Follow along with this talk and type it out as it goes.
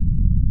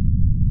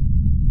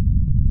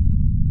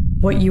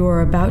What you are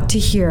about to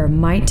hear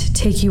might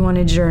take you on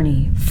a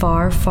journey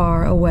far,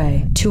 far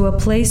away to a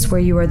place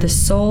where you are the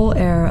sole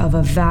heir of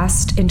a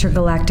vast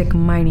intergalactic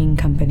mining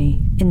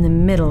company in the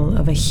middle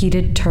of a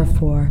heated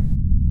turf war.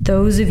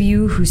 Those of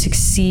you who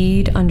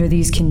succeed under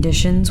these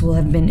conditions will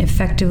have been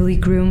effectively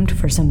groomed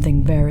for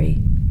something very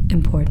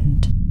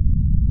important.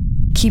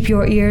 Keep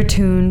your ear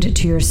tuned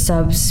to your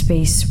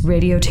subspace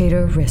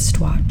radiotator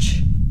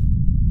wristwatch.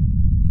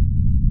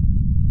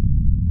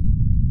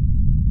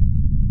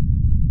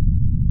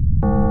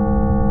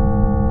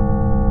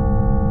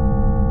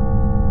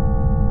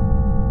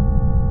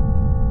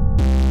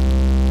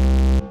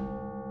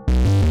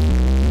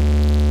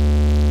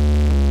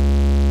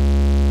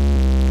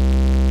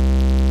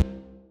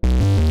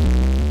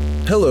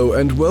 Hello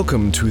and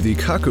welcome to the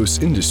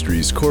Kakos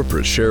Industries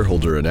corporate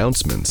shareholder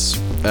announcements.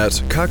 At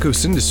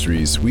Kakos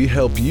Industries, we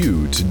help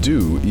you to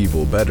do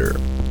evil better.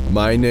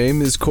 My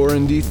name is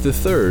Corandeeth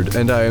III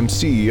and I am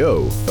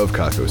CEO of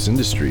Kakos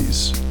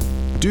Industries.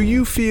 Do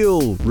you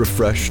feel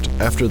refreshed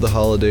after the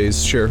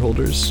holidays,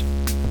 shareholders?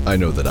 I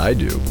know that I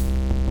do.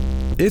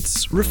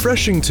 It's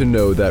refreshing to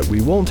know that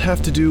we won't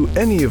have to do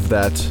any of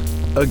that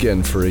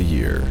again for a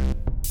year.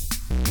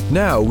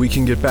 Now we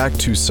can get back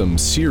to some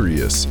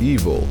serious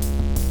evil.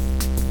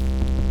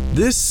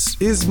 This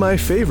is my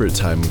favorite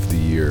time of the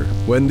year,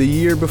 when the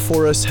year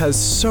before us has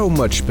so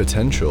much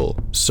potential,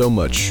 so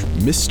much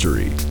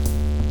mystery.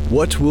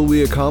 What will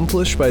we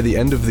accomplish by the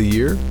end of the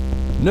year?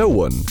 No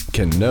one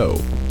can know.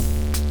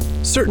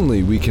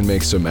 Certainly we can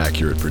make some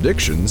accurate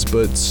predictions,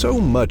 but so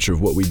much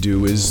of what we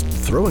do is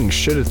throwing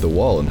shit at the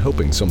wall and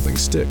hoping something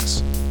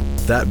sticks.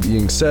 That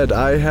being said,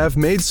 I have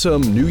made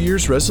some New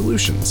Year's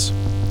resolutions.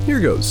 Here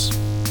goes.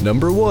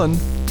 Number 1,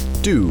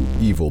 do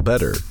evil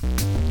better.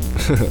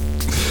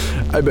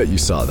 I bet you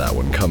saw that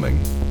one coming.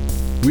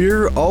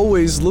 We're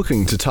always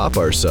looking to top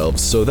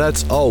ourselves, so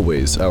that's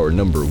always our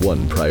number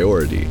 1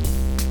 priority.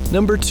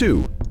 Number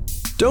 2,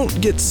 don't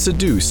get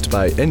seduced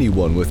by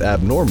anyone with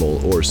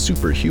abnormal or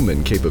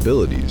superhuman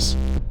capabilities.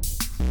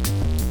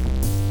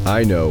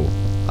 I know,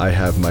 I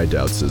have my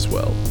doubts as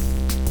well.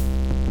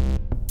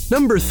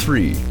 Number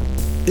 3,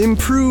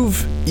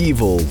 improve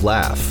evil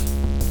laugh.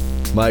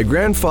 My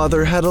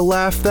grandfather had a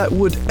laugh that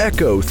would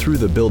echo through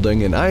the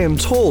building, and I am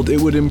told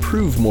it would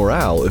improve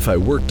morale if I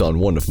worked on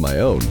one of my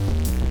own.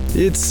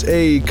 It's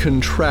a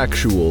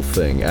contractual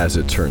thing, as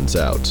it turns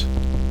out.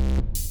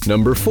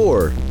 Number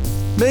 4,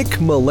 make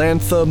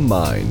Melantha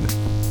mine.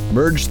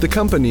 Merge the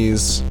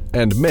companies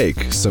and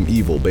make some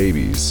evil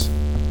babies.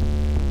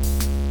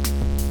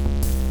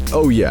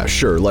 Oh yeah,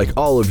 sure, like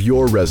all of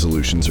your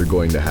resolutions are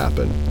going to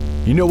happen.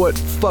 You know what?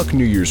 Fuck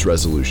New Year's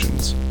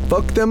resolutions.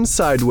 Fuck them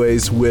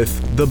sideways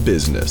with the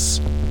business.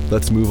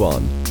 Let's move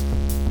on.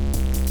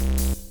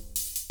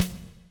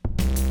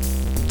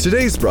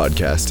 Today's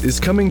broadcast is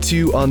coming to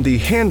you on the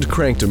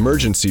hand-cranked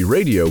emergency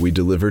radio we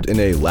delivered in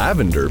a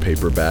lavender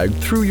paper bag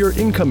through your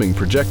incoming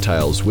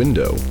projectiles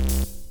window.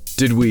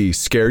 Did we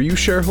scare you,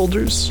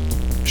 shareholders?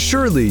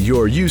 Surely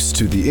you're used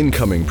to the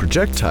incoming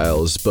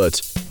projectiles,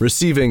 but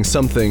receiving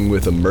something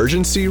with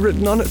emergency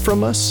written on it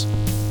from us?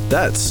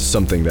 That's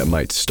something that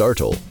might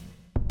startle.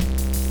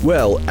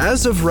 Well,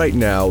 as of right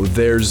now,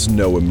 there's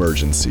no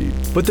emergency,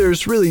 but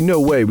there's really no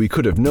way we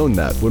could have known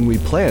that when we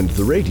planned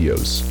the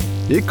radios.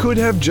 It could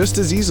have just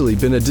as easily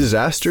been a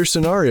disaster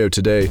scenario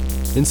today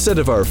instead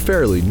of our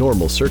fairly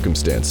normal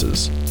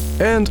circumstances.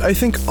 And I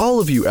think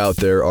all of you out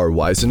there are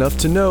wise enough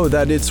to know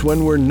that it's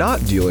when we're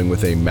not dealing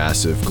with a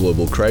massive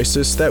global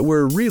crisis that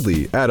we're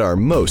really at our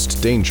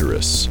most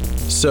dangerous.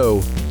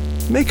 So,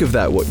 make of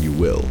that what you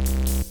will.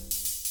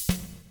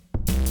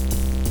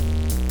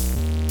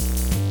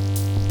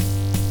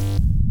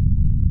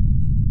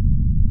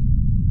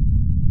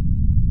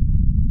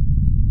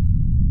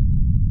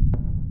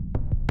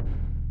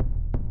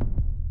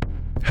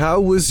 How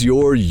was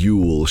your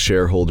Yule,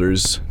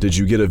 shareholders? Did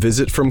you get a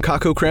visit from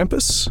Kako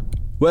Krampus?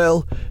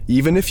 Well,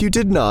 even if you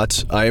did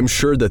not, I am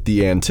sure that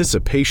the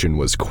anticipation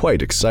was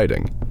quite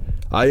exciting.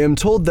 I am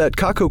told that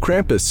Kako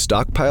Krampus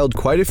stockpiled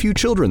quite a few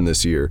children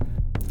this year.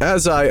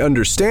 As I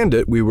understand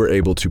it, we were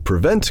able to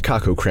prevent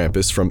Kako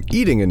Krampus from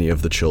eating any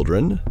of the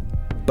children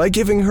by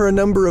giving her a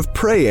number of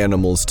prey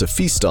animals to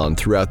feast on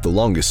throughout the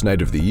longest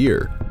night of the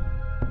year.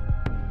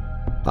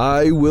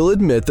 I will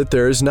admit that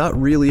there is not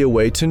really a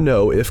way to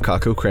know if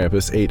Kako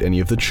Krampus ate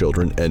any of the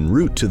children en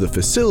route to the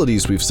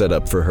facilities we've set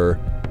up for her,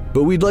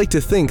 but we'd like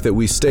to think that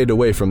we stayed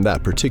away from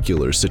that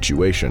particular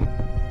situation.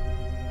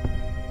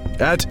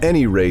 At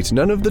any rate,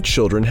 none of the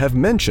children have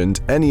mentioned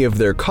any of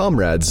their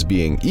comrades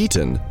being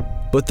eaten,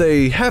 but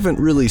they haven't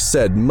really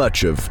said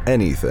much of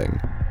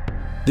anything.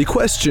 The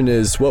question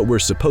is what we're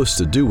supposed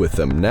to do with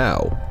them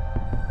now.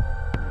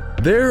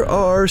 There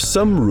are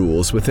some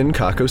rules within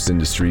Kakos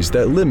Industries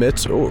that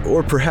limit,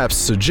 or perhaps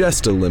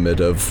suggest a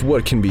limit of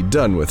what can be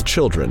done with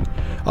children.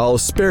 I'll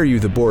spare you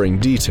the boring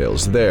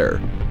details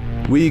there.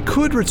 We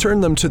could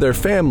return them to their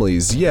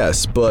families,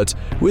 yes, but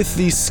with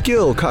the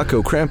skill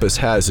Kako Krampus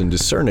has in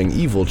discerning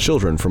evil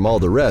children from all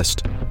the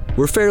rest,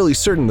 we're fairly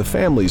certain the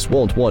families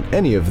won't want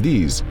any of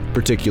these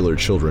particular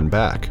children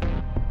back.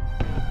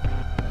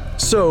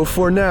 So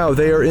for now,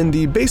 they are in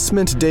the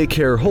basement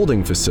daycare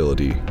holding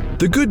facility.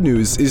 The good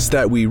news is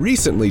that we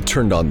recently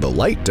turned on the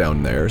light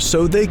down there,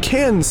 so they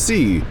can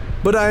see,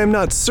 but I am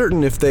not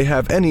certain if they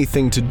have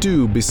anything to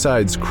do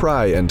besides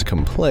cry and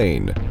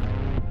complain.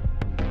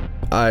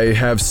 I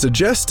have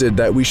suggested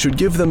that we should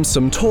give them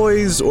some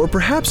toys or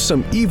perhaps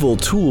some evil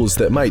tools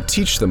that might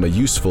teach them a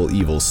useful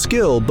evil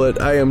skill, but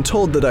I am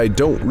told that I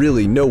don't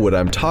really know what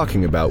I'm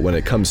talking about when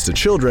it comes to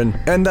children,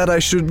 and that I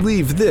should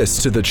leave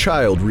this to the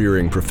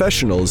child-rearing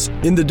professionals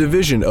in the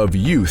division of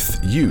youth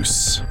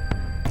use.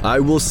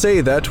 I will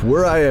say that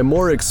were I a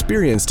more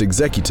experienced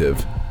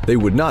executive, they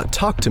would not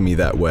talk to me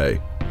that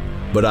way,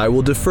 but I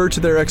will defer to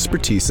their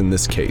expertise in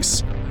this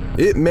case.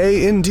 It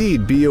may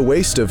indeed be a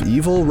waste of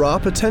evil raw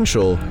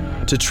potential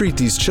to treat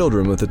these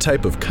children with the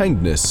type of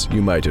kindness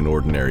you might an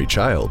ordinary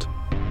child.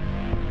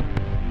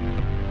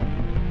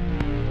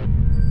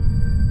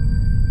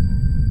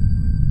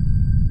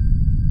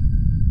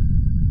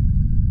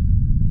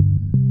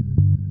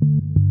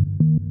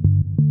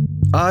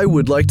 I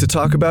would like to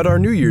talk about our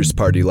New Year's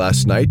party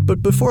last night,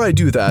 but before I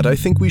do that, I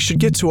think we should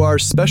get to our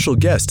special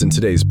guest in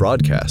today's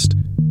broadcast.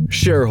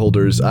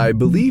 Shareholders, I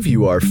believe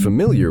you are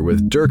familiar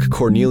with Dirk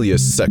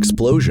Cornelius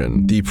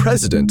Sexplosion, the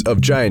president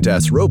of Giant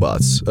Ass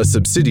Robots, a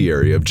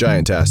subsidiary of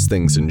Giant Ass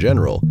Things in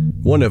general,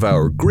 one of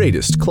our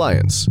greatest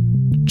clients.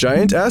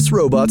 Giant Ass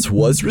Robots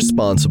was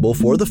responsible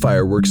for the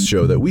fireworks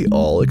show that we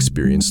all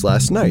experienced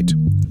last night.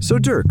 So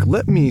Dirk,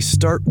 let me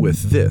start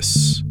with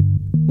this.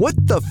 What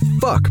the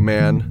fuck,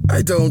 man?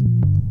 I don't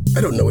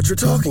know what you're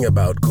talking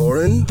about,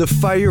 Corin. The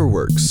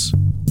fireworks.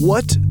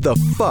 What the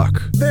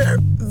fuck?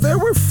 There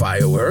were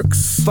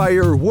fireworks.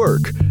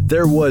 Firework.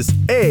 There was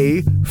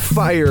a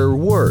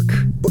firework.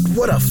 But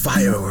what a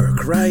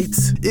firework, right?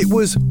 It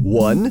was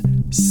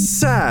one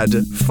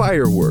sad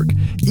firework.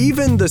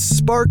 Even the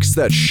sparks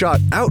that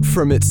shot out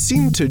from it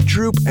seemed to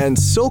droop and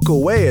sulk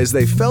away as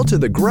they fell to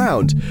the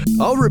ground.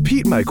 I'll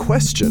repeat my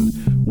question.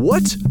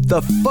 What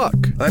the fuck?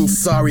 I'm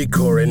sorry,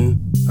 Corin.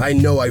 I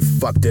know I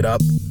fucked it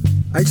up.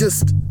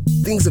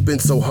 Things have been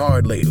so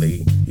hard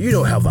lately. You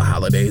know how the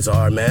holidays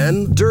are,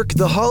 man. Dirk,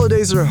 the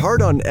holidays are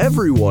hard on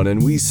everyone,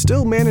 and we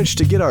still managed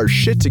to get our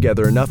shit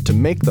together enough to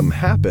make them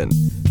happen.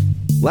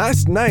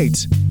 Last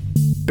night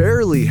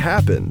barely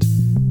happened.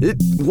 It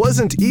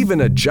wasn't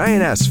even a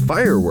giant-ass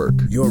firework.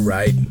 You're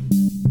right.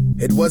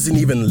 It wasn't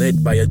even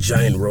lit by a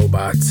giant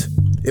robot.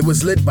 It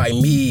was lit by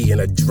me in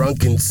a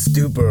drunken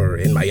stupor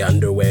in my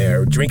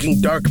underwear,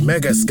 drinking dark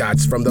mega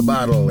scotch from the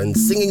bottle and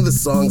singing the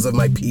songs of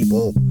my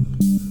people.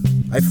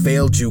 I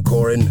failed you,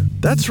 Corin.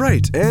 That's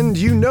right, and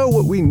you know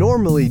what we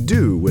normally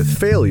do with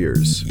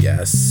failures.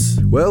 Yes.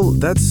 Well,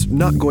 that's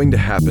not going to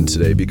happen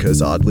today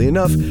because, oddly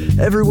enough,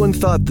 everyone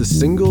thought the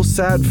single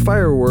sad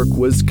firework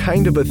was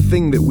kind of a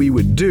thing that we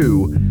would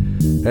do,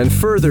 and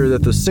further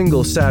that the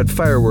single sad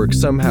firework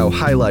somehow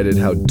highlighted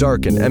how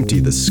dark and empty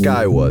the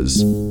sky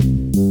was.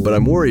 But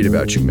I'm worried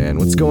about you, man.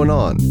 What's going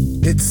on?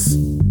 It's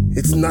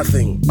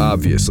nothing.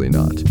 Obviously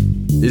not.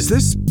 Is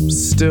this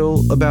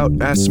still about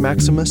Ass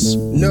Maximus?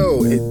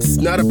 No, it's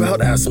not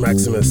about Ass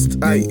Maximus.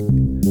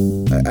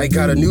 I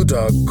got a new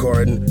dog,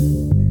 Corin.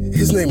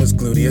 His name is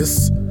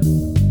Gluteus.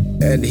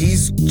 And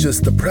he's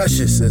just the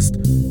preciousest,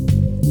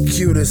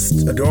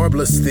 cutest,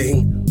 adorablest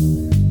thing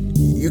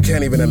you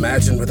can't even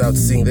imagine without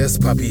seeing this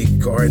puppy,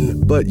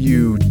 Corin. But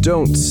you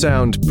don't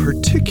sound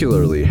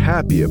particularly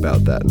happy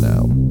about that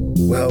now.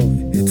 Well,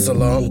 it's a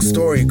long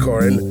story,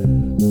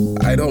 Corin.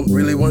 I don't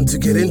really want to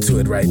get into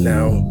it right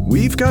now.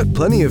 We've got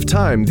plenty of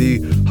time.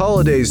 The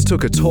holidays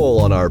took a toll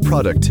on our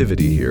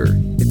productivity here.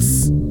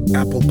 It's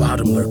Apple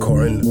Bottomler,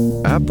 Corin.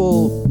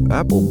 Apple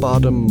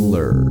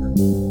Bottomler.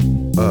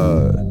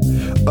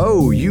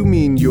 Oh, you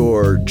mean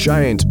your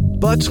giant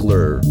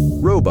butler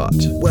robot?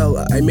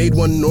 Well, I made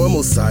one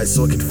normal size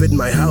so it could fit in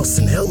my house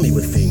and help me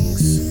with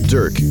things.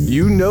 Dirk,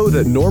 you know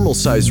that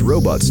normal-sized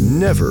robots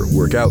never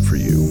work out for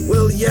you.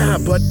 Well, yeah,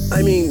 but,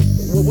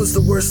 what was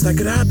the worst that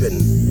could happen?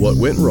 What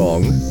went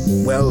wrong?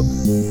 Well,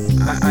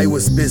 I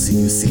was busy,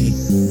 you see.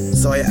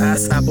 So I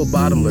asked Apple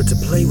Bottomler to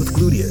play with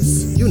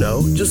Gluteus. You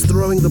know, just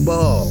throwing the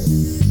ball.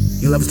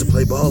 He loves to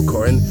play ball,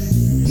 Corin.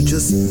 He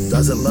just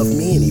doesn't love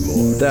me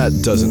anymore.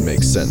 That doesn't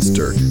make sense,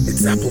 Dirk.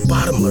 It's Apple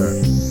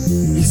Bottomler.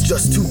 He's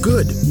just too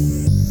good.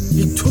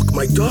 He took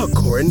my dog,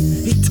 Corin.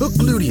 He took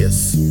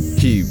Gluteus.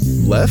 He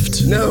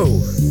left?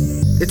 No.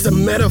 It's a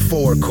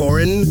metaphor,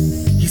 Corin.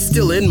 He's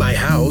still in my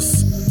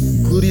house.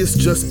 Gluteus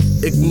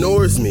just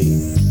ignores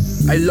me.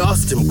 I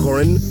lost him,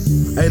 Corin.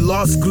 I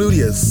lost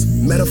Gluteus,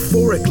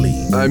 metaphorically.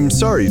 I'm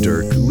sorry,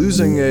 Dirk.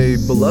 Losing a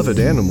beloved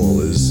animal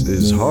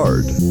is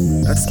hard.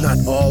 That's not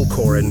all,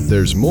 Corin.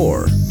 There's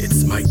more.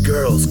 It's my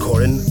girls,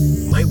 Corin.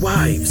 My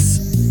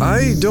wives.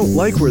 I don't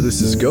like where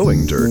this is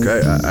going, Dirk.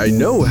 I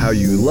know how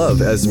you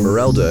love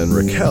Esmeralda and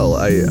Raquel.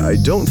 I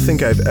don't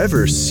think I've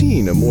ever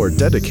seen a more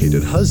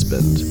dedicated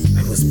husband.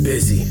 I was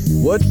busy.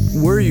 What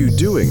were you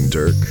doing,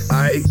 Dirk?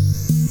 I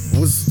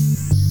was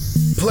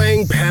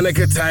playing Panic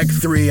Attack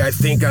 3. I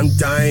think I'm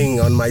dying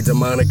on my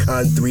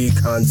Demonicon 3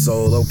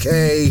 console,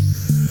 okay?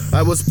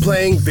 I was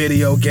playing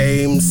video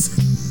games.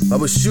 I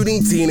was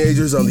shooting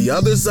teenagers on the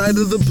other side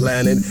of the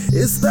planet.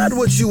 Is that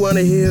what you want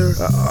to hear?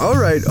 All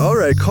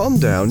right, calm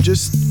down.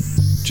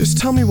 Just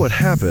tell me what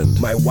happened.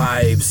 My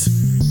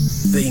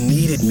wives, they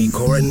needed me,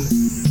 Corin.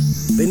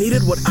 They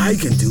needed what I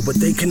can do, but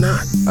they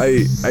cannot.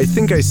 I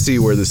think I see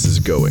where this is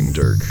going,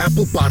 Dirk.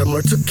 Apple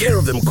Bottomler took care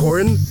of them,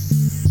 Corin.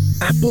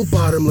 Apple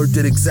Bottomler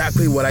did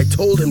exactly what I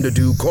told him to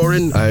do,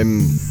 Corin.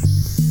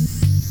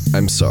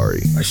 I'm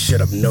sorry. I should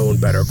have known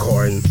better,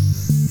 Corin.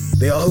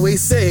 They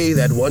always say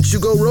that once you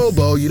go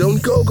robo, you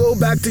don't go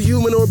back to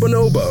human or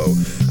bonobo.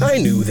 I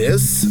knew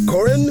this,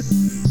 Corin,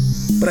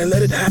 but I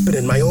let it happen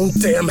in my own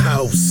damn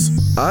house.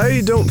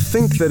 I don't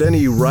think that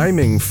any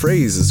rhyming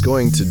phrase is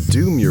going to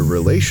doom your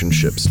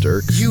relationships,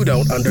 Dirk. You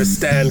don't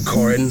understand,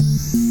 Corin.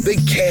 They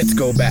can't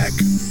go back.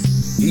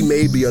 He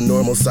may be a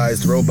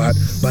normal-sized robot,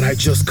 but I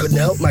just couldn't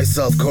help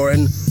myself,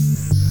 Corin.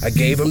 I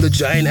gave him the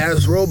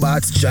giant-ass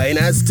robots,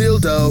 giant-ass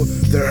dildo,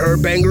 the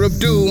herbanger of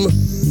doom.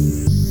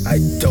 I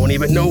don't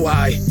even know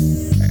why.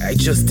 I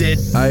just did.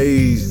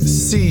 I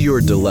see your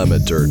dilemma,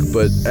 Dirk,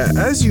 but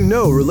as you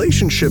know,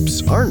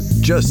 relationships aren't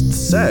just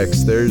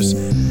sex. There's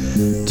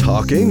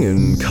talking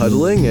and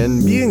cuddling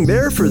and being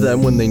there for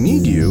them when they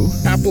need you.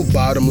 Apple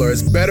Bottomler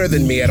is better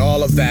than me at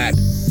all of that.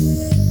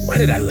 Why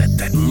did I let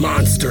that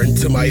monster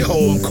into my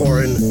home,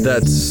 Corin?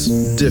 That's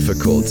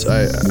difficult.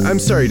 I'm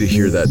sorry to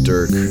hear that,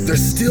 Dirk.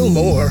 There's still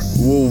more.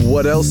 Well,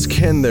 what else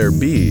can there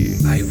be?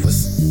 I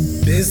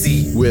was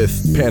busy.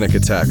 With Panic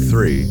Attack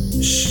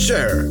 3.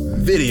 Sure,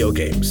 video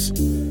games.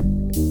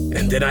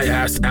 And then I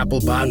asked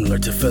Apple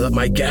Bottomler to fill up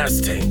my gas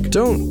tank.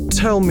 Don't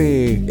tell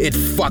me... It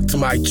fucked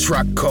my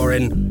truck,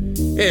 Corin.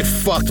 It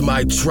fucked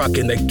my truck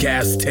in the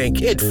gas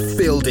tank. It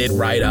filled it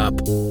right up.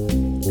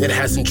 It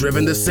hasn't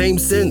driven the same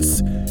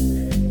since.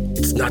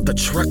 It's not the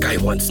truck I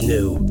once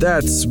knew.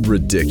 That's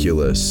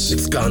ridiculous.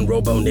 It's gone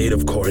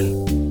robo-native,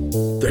 Corin.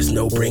 There's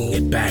no bringing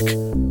it back.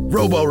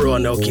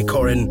 Robo-Roanoke,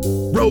 Corin.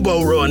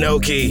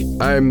 Robo-Roanoke.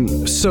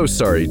 I'm so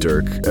sorry,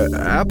 Dirk.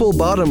 Apple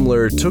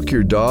Bottomler took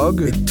your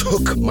dog. It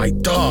took my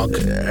dog.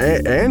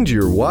 And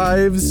your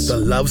wives. The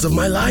loves of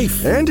my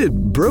life. And it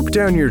broke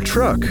down your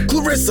truck.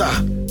 Clarissa.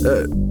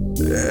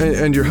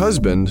 And your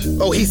husband.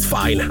 Oh, he's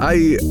fine.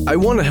 I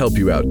want to help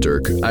you out,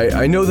 Dirk.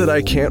 I know that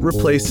I can't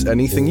replace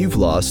anything you've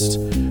lost.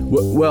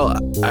 Well,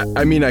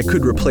 I mean, I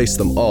could replace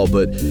them all,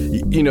 but,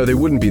 you know, they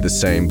wouldn't be the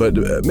same. But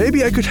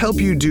maybe I could help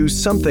you do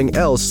something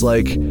else,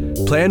 like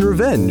plan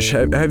revenge.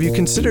 Have you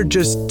considered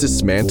just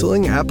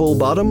dismantling Apple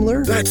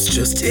Bottomler? That's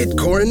just it,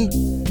 Corin.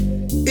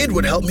 It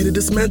would help me to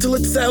dismantle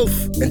itself.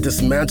 And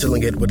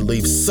dismantling it would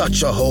leave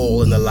such a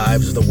hole in the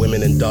lives of the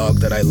women and dog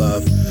that I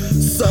love.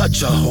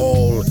 Such a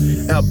hole.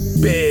 A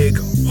big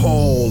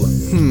hole.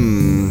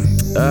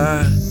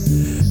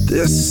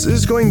 This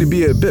is going to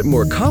be a bit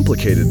more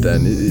complicated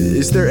then.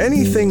 Is there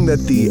anything that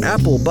the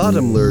Apple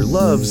Bottomler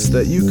loves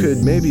that you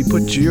could maybe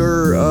put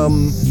your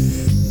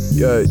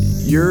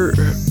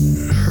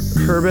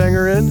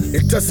herbanger in?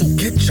 It doesn't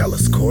get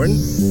jealous, Corin.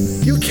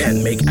 You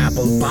can't make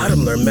Apple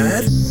Bottomler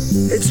mad.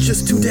 It's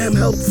just too damn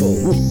helpful.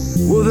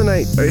 Well then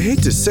I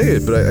hate to say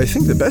it, but I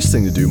think the best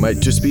thing to do might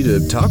just be to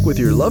talk with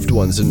your loved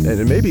ones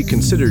and maybe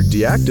consider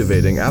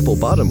deactivating Apple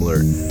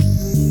Bottomler.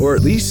 Or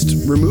at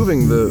least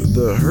removing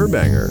the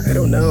herbanger. I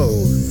don't know.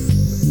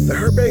 The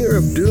herbanger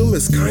of doom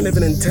is kind of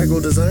an integral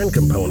design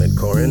component,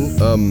 Corin.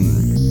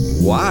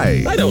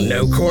 Why? I don't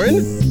know,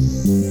 Corin.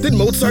 Did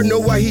Mozart know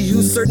why he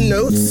used certain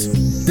notes?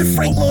 Did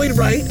Frank Lloyd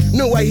Wright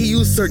know why he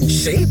used certain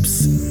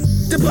shapes?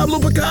 Did Pablo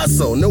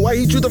Picasso know why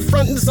he drew the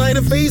front and side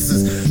of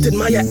faces? Did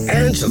Maya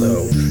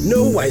Angelou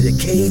know why the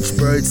caged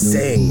birds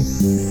sang?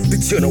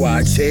 Did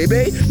Chinua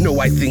Achebe know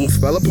why things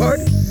fell apart?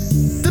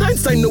 Did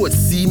Einstein know what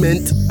C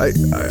meant?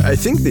 I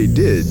think they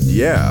did,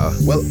 yeah.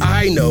 Well,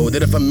 I know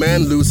that if a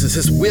man loses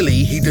his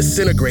willy, he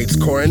disintegrates,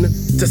 Corin.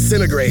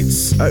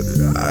 Disintegrates.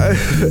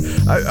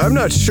 I'm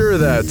not sure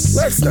that's...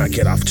 Let's not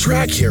get off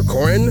track here,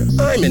 Corin.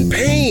 I'm in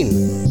pain.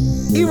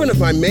 Even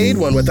if I made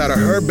one without a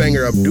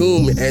herbanger of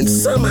doom and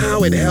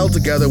somehow it held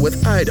together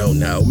with, I don't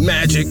know,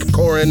 magic,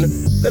 Corin,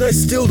 then I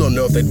still don't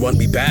know if they'd want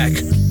me back.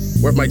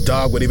 Or if my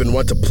dog would even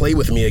want to play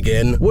with me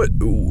again.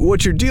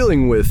 What you're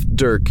dealing with,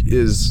 Dirk,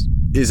 is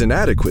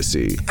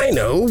inadequacy. I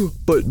know.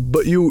 But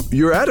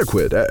you're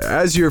adequate.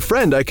 As your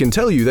friend, I can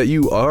tell you that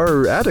you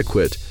are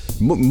adequate.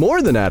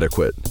 More than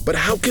adequate. But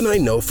how can I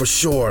know for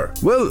sure?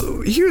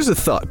 Well, here's a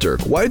thought, Dirk.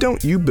 Why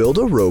don't you build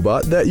a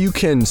robot that you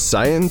can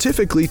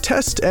scientifically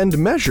test and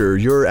measure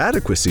your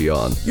adequacy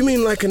on? You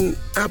mean like an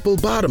Apple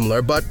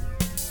Bottomler, but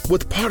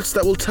with parts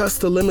that will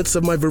test the limits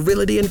of my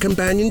virility and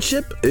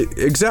companionship?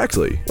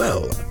 Exactly.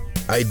 Well,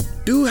 I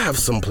do have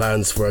some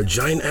plans for a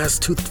giant-ass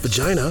toothed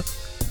vagina.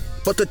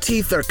 But the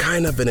teeth are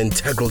kind of an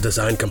integral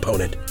design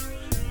component.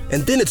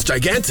 And then it's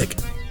gigantic.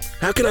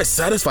 How can I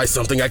satisfy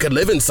something I could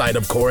live inside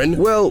of, Corin?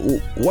 Well,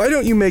 why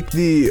don't you make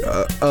the,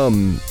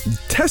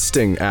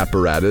 testing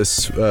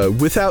apparatus,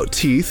 without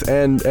teeth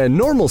and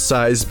normal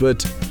size,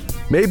 but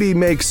maybe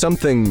make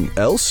something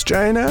else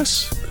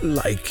giant-ass?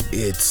 Like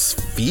its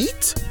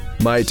feet?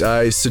 Might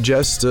I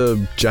suggest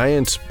a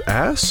giant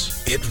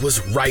ass? It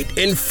was right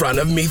in front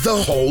of me the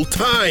whole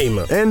time.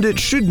 And it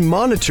should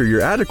monitor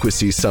your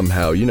adequacy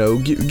somehow,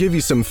 give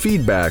you some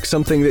feedback,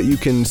 something that you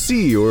can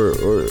see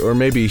or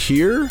maybe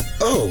hear?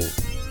 Oh,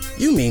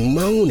 you mean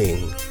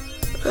moaning.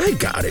 I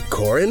got it,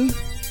 Corin.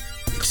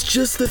 It's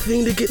just the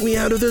thing to get me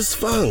out of this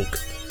funk.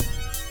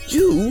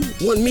 You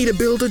want me to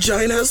build a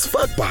giant-ass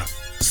fuckbot,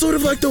 sort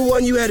of like the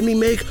one you had me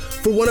make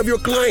for one of your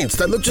clients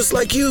that looked just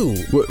like you.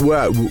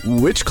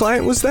 Which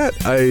client was that?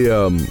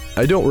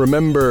 I don't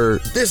remember.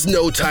 There's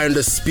no time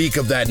to speak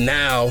of that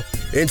now.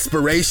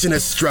 Inspiration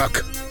has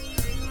struck.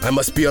 I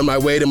must be on my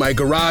way to my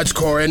garage,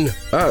 Corin.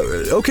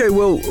 Okay,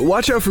 well,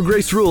 watch out for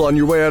Grace Rule on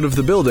your way out of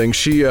the building.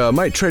 She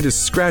might try to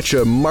scratch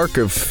a mark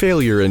of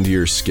failure into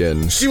your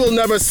skin. She will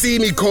never see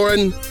me,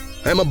 Corin.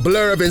 I'm a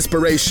blur of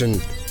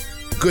inspiration.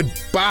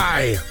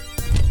 Goodbye.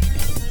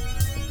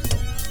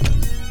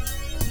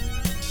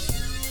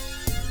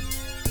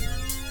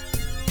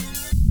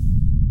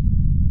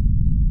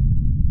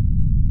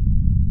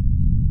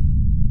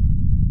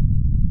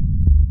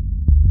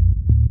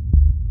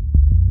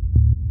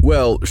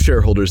 Well,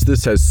 shareholders,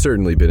 this has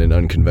certainly been an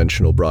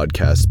unconventional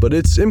broadcast, but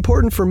it's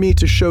important for me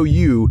to show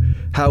you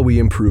how we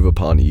improve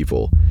upon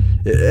evil.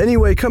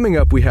 Anyway, coming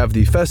up, we have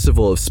the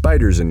Festival of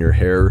Spiders in Your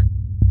Hair.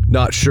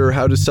 Not sure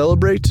how to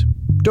celebrate?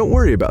 Don't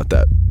worry about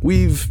that.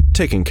 We've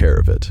taken care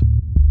of it.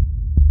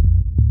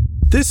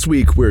 This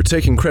week, we're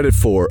taking credit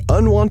for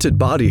unwanted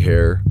body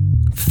hair,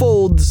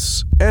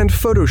 folds, and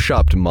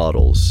photoshopped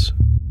models.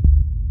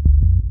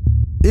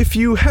 If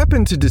you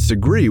happen to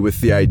disagree with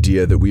the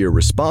idea that we are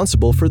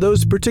responsible for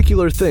those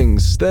particular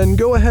things, then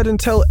go ahead and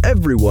tell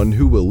everyone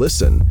who will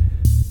listen.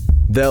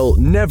 They'll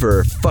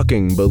never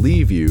fucking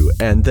believe you,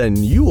 and then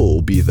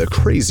you'll be the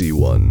crazy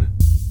one.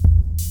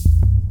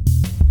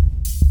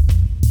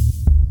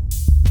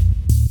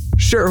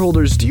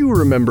 Shareholders, do you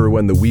remember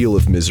when the Wheel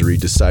of Misery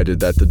decided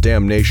that the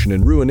Damnation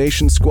and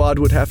Ruination Squad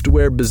would have to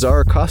wear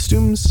bizarre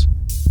costumes?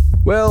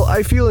 Well,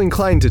 I feel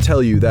inclined to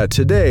tell you that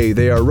today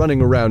they are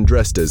running around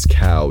dressed as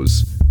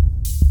cows.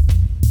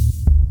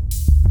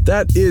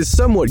 That is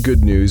somewhat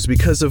good news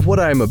because of what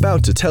I am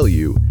about to tell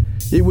you.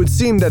 It would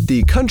seem that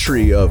the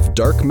country of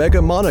Dark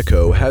Mega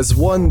Monaco has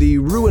won the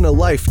Ruin a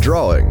Life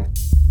drawing.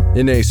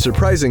 In a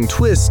surprising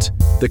twist,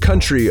 the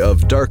country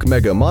of Dark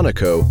Mega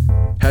Monaco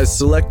has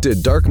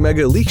selected Dark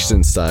Mega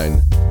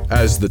Liechtenstein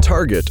as the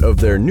target of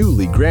their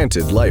newly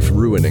granted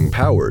life-ruining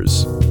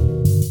powers.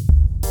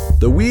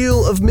 The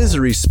Wheel of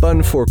Misery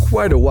spun for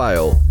quite a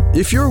while.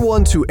 If you're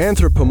one to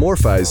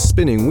anthropomorphize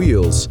spinning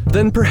wheels,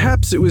 then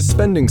perhaps it was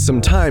spending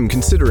some time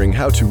considering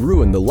how to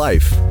ruin the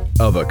life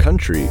of a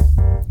country.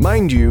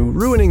 Mind you,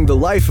 ruining the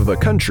life of a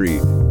country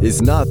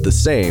is not the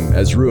same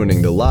as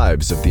ruining the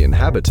lives of the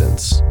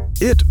inhabitants.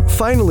 It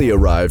finally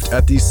arrived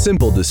at the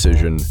simple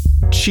decision,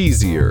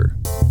 cheesier.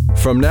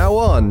 From now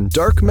on,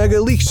 Dark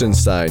Mega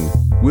Liechtenstein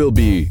will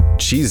be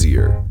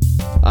cheesier.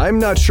 I'm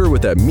not sure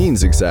what that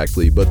means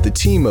exactly, but the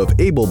team of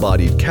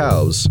able-bodied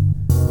cows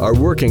are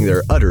working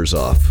their udders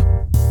off.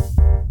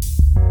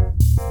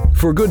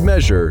 For good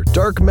measure,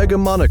 Dark Mega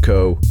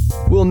Monaco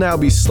will now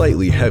be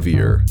slightly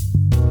heavier.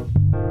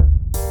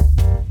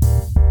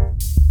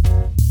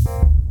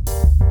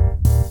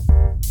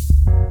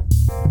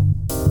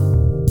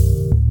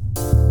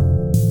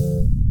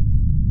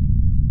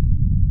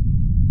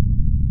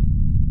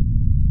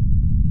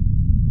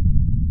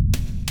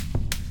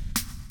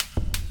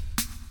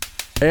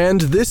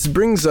 And this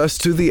brings us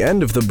to the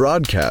end of the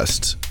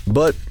broadcast.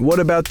 But what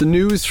about the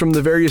news from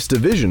the various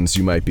divisions,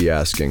 you might be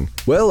asking?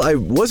 Well, I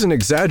wasn't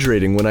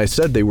exaggerating when I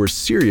said they were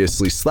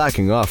seriously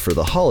slacking off for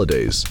the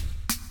holidays.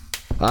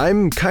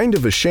 I'm kind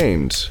of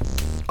ashamed.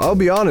 I'll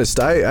be honest,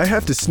 I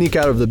have to sneak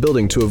out of the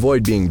building to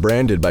avoid being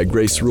branded by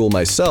Grace Rule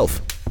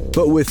myself,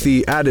 but with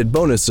the added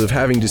bonus of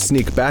having to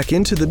sneak back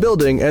into the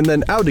building and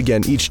then out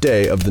again each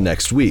day of the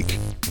next week.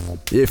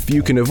 If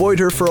you can avoid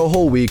her for a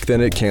whole week,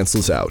 then it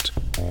cancels out.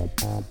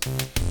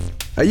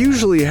 I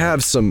usually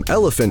have some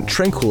elephant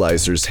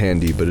tranquilizers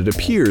handy, but it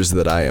appears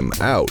that I am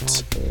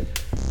out.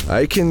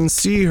 I can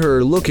see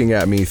her looking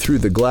at me through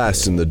the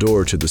glass in the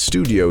door to the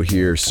studio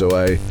here, so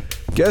I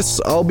guess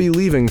I'll be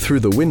leaving through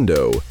the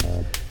window.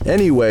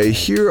 Anyway,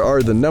 here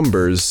are the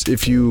numbers.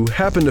 If you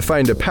happen to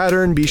find a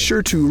pattern, be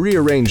sure to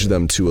rearrange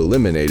them to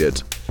eliminate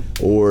it.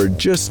 Or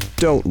just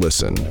don't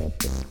listen.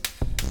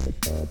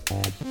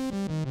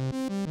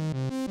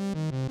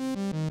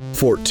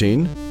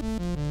 14,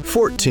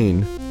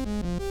 14,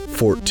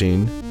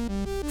 14,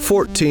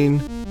 14,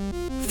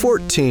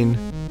 14,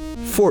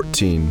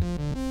 14,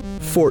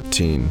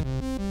 14,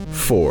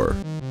 4.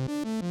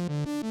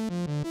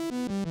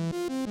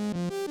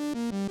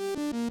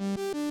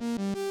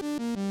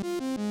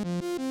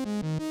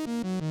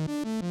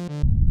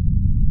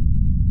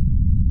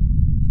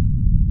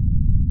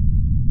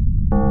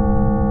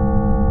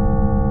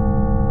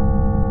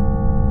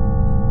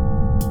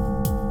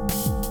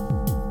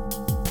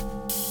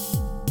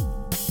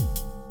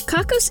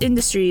 Kakos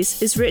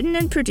Industries is written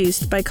and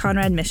produced by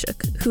Conrad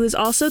Mishuk, who is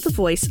also the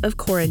voice of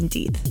Corin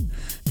Deeth.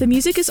 The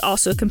music is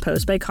also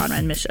composed by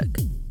Conrad Mishuk.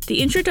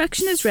 The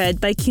introduction is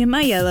read by Kim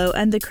Aiello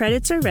and the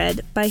credits are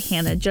read by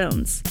Hannah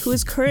Jones, who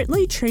is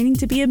currently training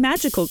to be a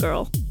magical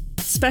girl.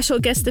 Special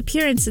guest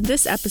appearance in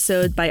this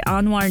episode by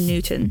Anwar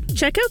Newton.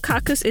 Check out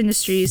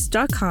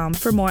kakosindustries.com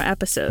for more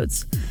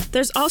episodes.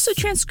 There's also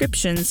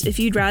transcriptions if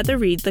you'd rather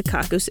read the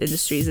Kakos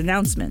Industries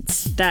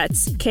announcements.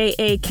 That's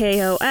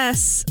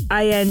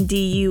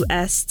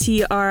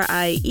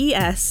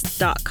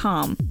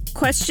KAKOSINDUSTRIES.com.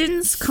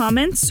 Questions,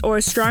 comments, or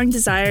a strong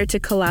desire to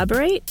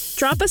collaborate?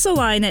 Drop us a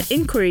line at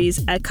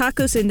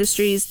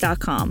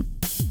inquiries@kakosindustries.com.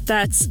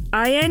 That's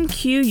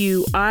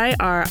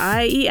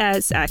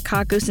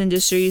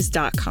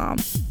INQUIRIES@kakosindustries.com.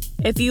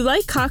 If you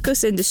like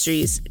Kakos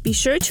Industries, be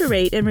sure to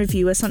rate and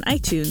review us on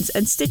iTunes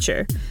and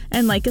Stitcher,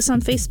 and like us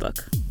on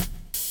Facebook.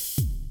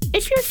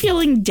 If you're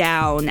feeling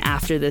down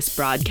after this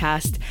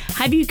broadcast,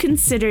 have you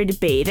considered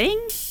bathing?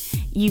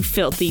 You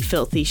filthy,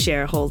 filthy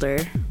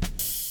shareholder.